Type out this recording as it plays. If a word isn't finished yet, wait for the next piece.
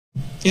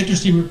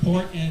interesting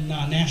report in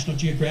National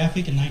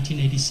Geographic in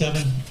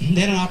 1987.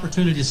 They had an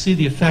opportunity to see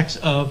the effects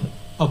of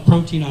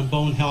protein on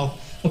bone health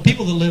of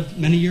people that lived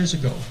many years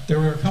ago. There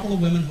were a couple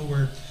of women who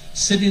were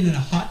sitting in a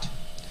hut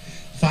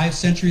 5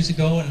 centuries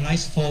ago, and an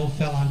ice floe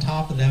fell on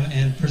top of them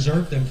and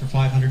preserved them for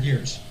 500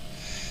 years.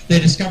 They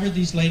discovered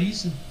these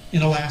ladies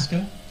in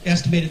Alaska,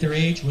 estimated their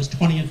age was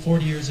 20 and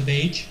 40 years of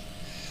age.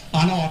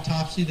 On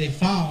autopsy, they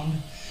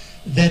found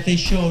that they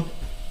showed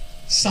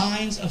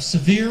signs of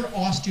severe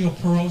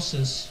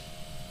osteoporosis,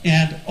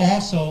 and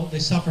also they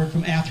suffered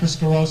from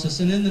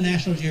atherosclerosis. And in the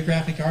National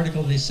Geographic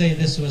article, they say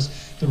this was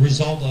the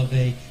result of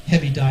a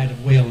heavy diet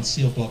of whale and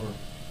seal blubber.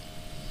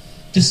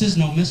 This is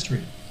no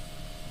mystery.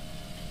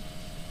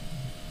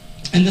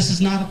 And this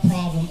is not a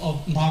problem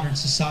of modern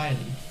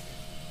society.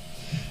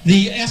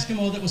 The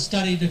Eskimo that was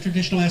studied, the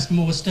traditional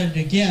Eskimo, was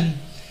studied again,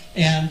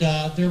 and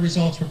their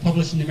results were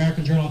published in the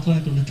American Journal of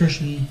Clinical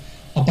Nutrition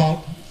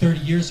about 30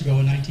 years ago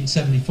in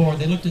 1974.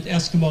 They looked at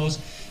Eskimos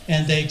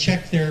and they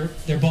checked their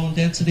bone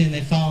density, and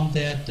they found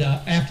that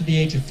after the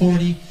age of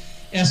 40,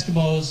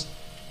 Eskimos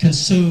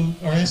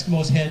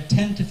had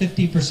 10 to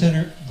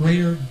 15%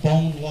 greater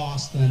bone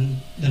loss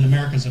than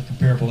Americans of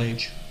comparable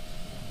age.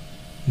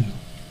 Yeah.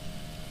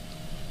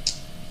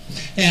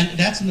 And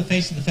that's in the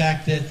face of the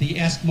fact that the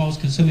Eskimos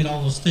consuming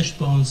all those fish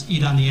bones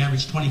eat on the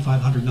average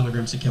 2,500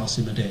 milligrams of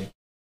calcium a day.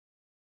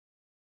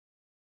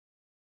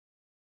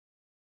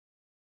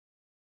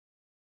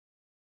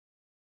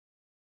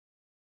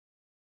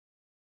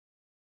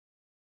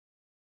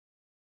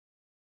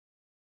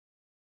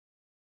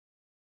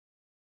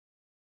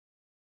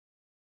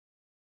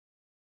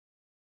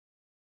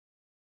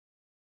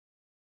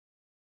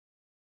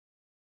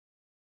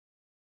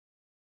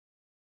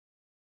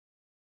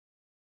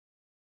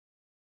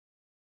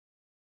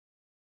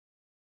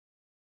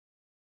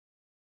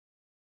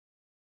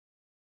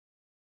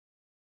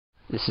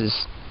 This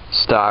is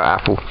Star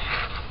Apple.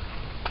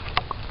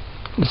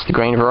 This is the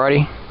green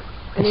variety.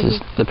 This is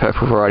the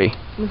purple variety.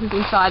 This is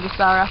inside the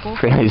Star Apple.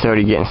 Friendly's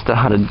already getting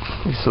started.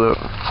 Just look.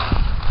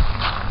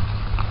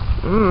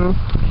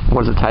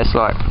 What does it taste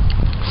like?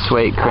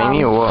 Sweet,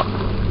 creamy, or what?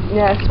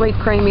 Yeah, sweet,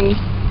 creamy,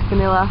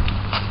 vanilla.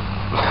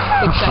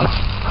 Big shake.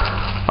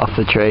 Off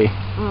the tree.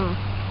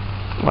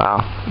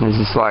 Wow. There's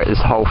just like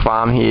this whole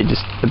farm here,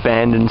 just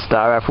abandoned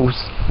star apples.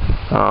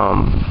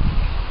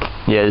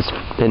 Yeah,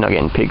 they're not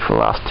getting picked for the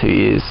last 2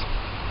 years.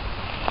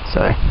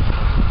 So,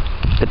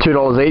 they're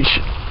 $2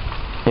 each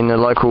in the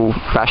local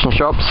fashion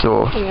shops,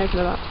 or,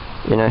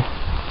 you know,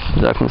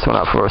 just open this one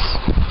up for us.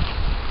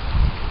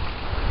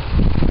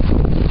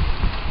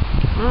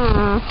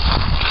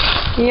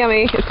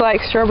 Yummy. It's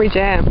like strawberry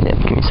jam. Yeah,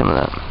 give me some of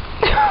that.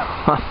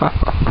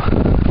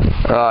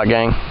 Alright,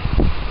 gang.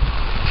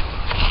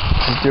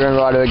 This is Durian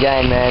Rider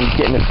again, man.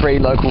 Getting the free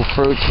local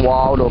fruits,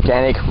 wild,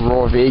 organic,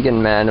 raw,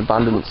 vegan, man.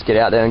 Abundance. Get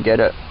out there and get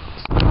it.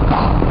 It's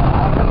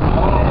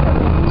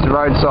a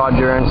roadside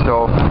durian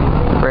stall.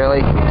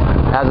 Really?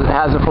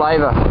 How's the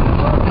flavour?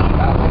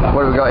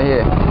 What have we got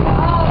here?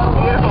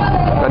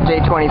 Got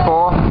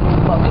D24.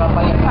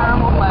 Deep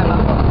caramel flavour.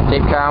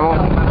 Deep caramel.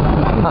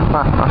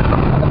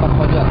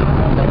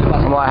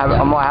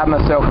 I might have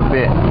myself a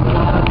bit.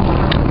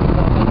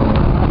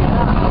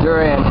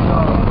 Durian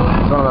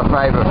is one of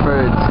my favourite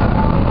foods.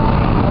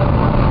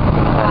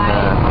 And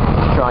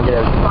try and get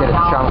a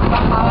chunk.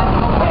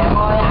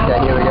 Okay,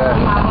 here we go.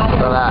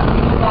 Look at that.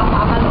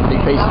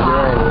 Big piece of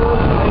durian.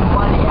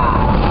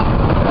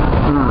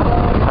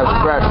 That's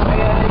fresh.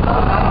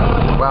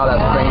 Wow,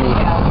 that's creamy.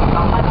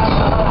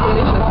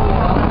 Delicious.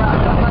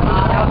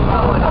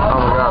 Oh my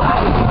god.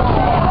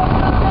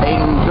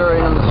 Eating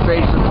durian on the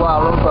streets of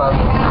Kuala Lumpur.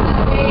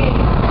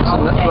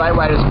 It's a great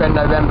way to spend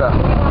November.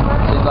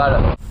 See you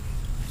later.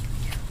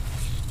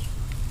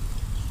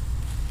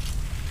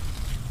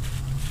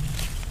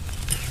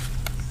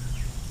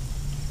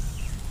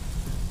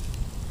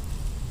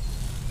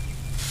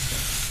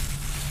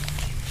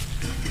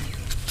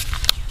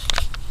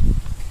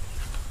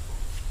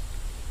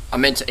 I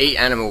meant to eat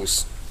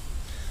animals.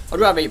 I'd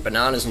rather eat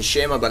bananas and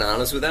share my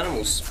bananas with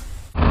animals. It's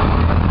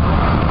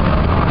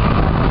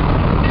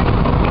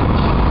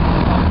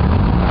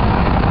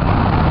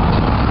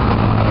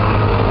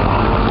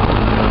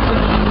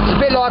a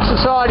bit like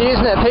society,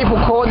 isn't it? People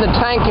caught in the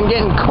tank and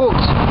getting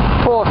cooked.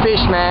 Poor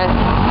fish,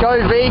 man.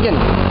 Go vegan.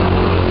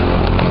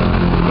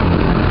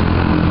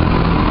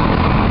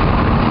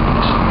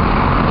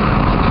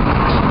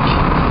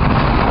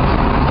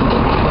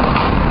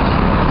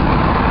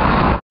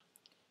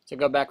 So I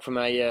got back from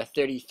a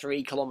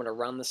 33-kilometre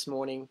run this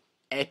morning.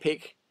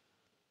 Epic.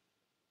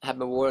 Had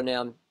my water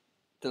now. Done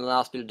the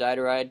last bit of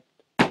Gatorade.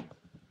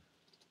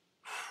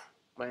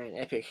 Man,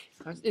 epic.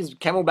 These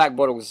Camelback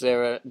bottles,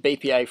 they're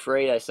BPA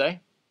free, they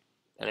say.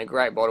 And a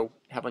great bottle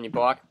to have on your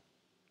bike.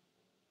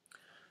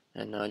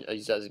 And I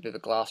use that as a bit of a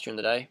glass during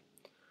the day.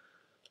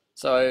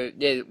 So,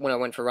 yeah, when I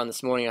went for a run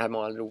this morning, I had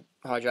my little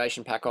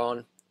hydration pack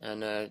on.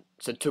 And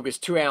so it took us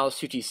 2 hours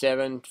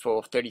 57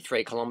 for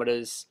 33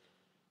 kilometres.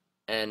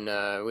 And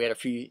we had a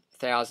few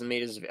thousand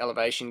meters of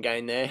elevation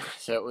gain there,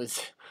 so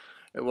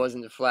it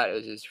wasn't flat. It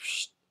was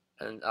just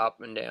and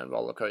up and down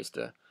roller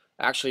coaster.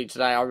 Actually,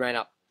 today I ran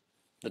up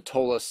the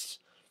tallest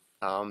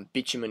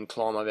bitumen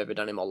climb I've ever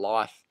done in my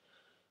life.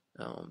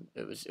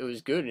 It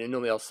was good. And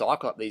normally I'll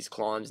cycle up these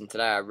climbs, and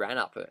today I ran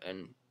up it,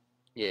 and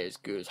yeah, it's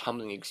good. It's a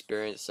humbling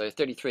experience. So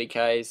 33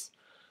 k's,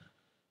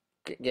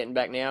 getting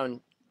back now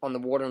and on the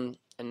water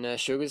and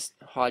sugars,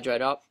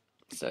 hydrate up.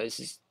 So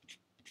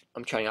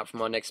I'm training up for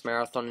my next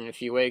marathon in a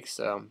few weeks.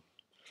 So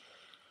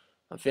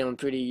I'm feeling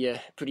pretty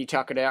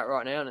tuckered out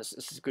right now, and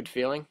it's a good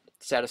feeling.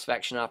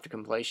 Satisfaction after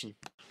completion.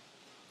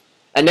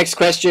 And next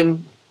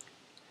question: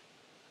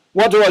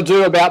 what do I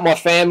do about my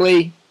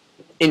family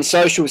in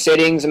social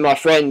settings and my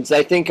friends?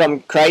 They think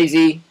I'm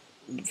crazy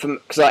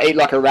because I eat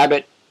like a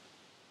rabbit.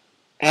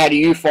 How do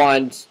you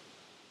find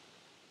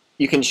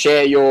you can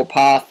share your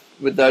path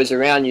with those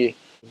around you?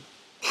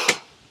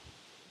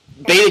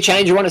 Be the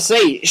change you want to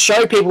see.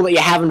 Show people that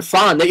you're having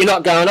fun, that you're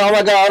not going, oh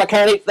my god, I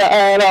can't eat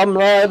that, I'm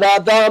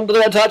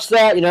don't touch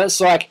that. You know, it's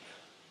like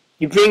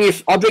I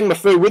bring my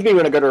food with me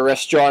when I go to a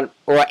restaurant,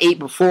 or I eat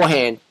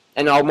beforehand,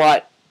 and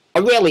I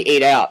rarely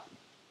eat out.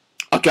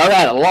 I go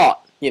out a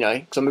lot, you know,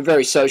 because I'm a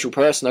very social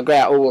person. I go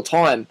out all the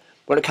time.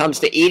 When it comes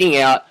to eating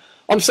out,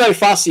 I'm so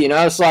fussy, you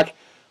know. It's like,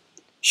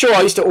 sure,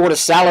 I used to order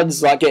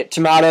salads, like get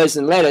tomatoes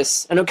and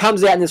lettuce, and it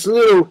comes out in this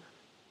little,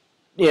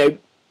 you know,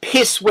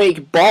 piss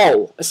weak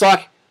bowl. It's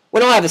like,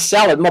 when I have a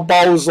salad, my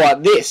bowl's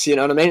like this, you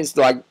know what I mean? It's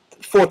like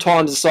 4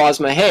 times the size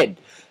of my head.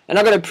 And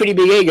I've got a pretty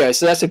big ego,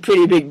 so that's a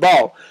pretty big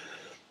bowl.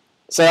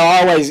 So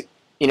I always,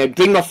 you know,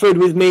 bring my food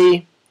with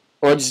me,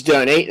 or I just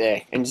don't eat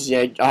there. And just,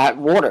 you know, I have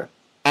water.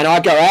 And I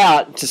go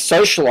out to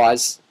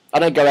socialise. I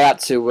don't go out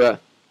to,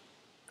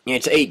 you know,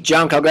 to eat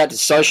junk. I go out to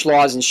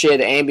socialise and share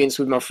the ambience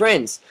with my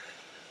friends.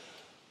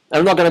 And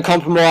I'm not going to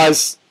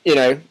compromise, you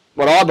know,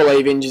 what I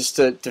believe in just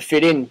to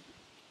fit in.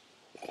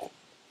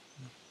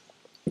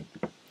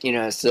 You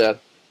know, so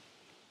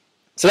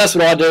that's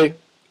what I do.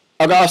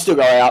 I still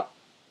go out,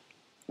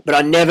 but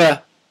I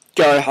never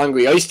go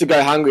hungry. I used to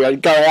go hungry.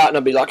 I'd go out and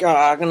I'd be like, oh,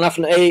 I got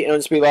nothing to eat, and I'd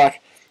just be like,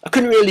 I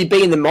couldn't really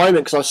be in the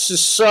moment because I was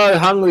just so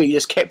hungry.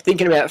 Just kept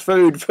thinking about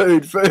food.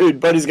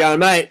 Body's going,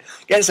 mate,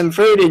 get some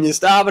food in. You're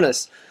starving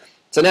us.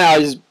 So now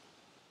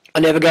I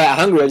never go out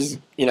hungry. I just,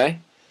 you know,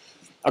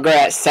 I go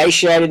out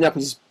satiated, and I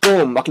can just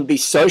boom. I can be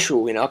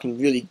social. You know, I can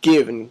really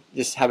give and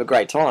just have a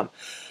great time.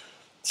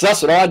 So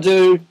that's what I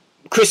do.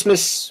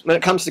 Christmas, when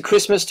it comes to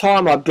Christmas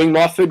time, I bring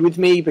my food with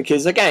me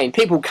because, again,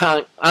 people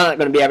aren't going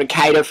to be able to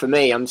cater for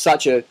me. I'm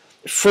such a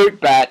fruit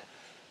bat.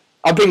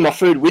 I bring my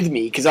food with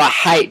me because I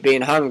hate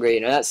being hungry.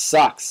 You know, that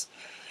sucks.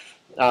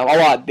 I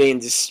like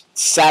being just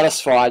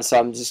satisfied, so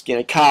I'm just, you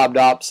know, carved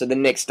up, so the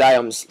next day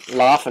I'm just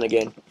laughing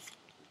again.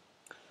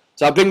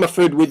 So I bring my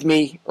food with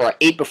me, or I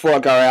eat before I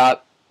go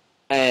out,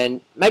 and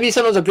maybe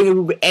sometimes I bring a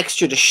little bit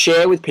extra to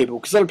share with people,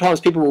 because a lot of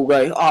times people will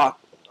go, oh,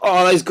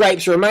 those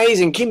grapes are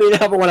amazing. Give me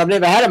another one. I've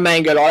never had a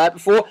mango like that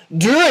before.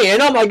 Durian,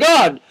 oh my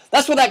god.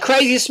 That's what that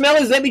crazy smell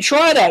is. Let me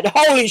try that.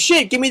 Holy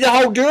shit, give me the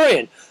whole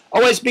durian.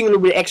 Always being a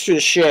little bit extra to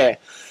share.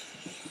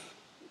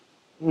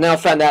 Now I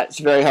found that's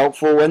very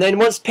helpful. And then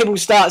once people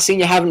start seeing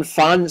you having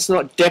fun, it's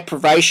not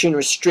deprivation,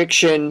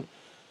 restriction,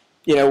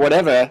 you know,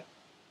 whatever.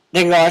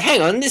 They can go,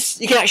 hang on,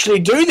 you can actually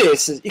do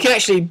this. You can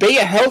actually be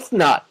a health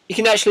nut. You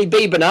can actually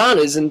be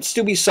bananas and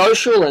still be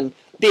social and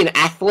be an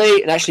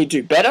athlete and actually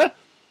do better.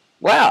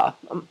 Wow,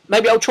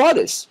 maybe I'll try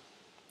this.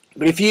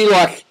 But if you,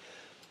 like,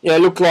 you know,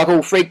 look like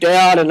all freaked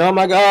out and oh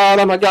my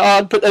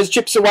god, put those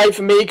chips away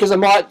from me because I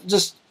might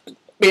just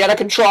be out of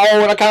control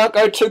and I can't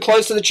go too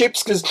close to the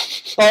chips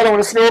because I don't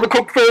want to smell the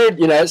cooked food.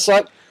 You know, it's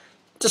like,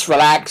 just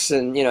relax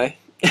and, you know,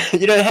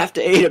 you don't have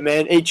to eat it,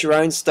 man. Eat your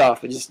own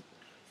stuff and just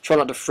try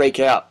not to freak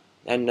out.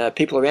 And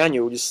people around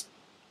you will just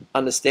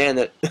understand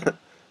that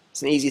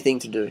it's an easy thing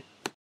to do.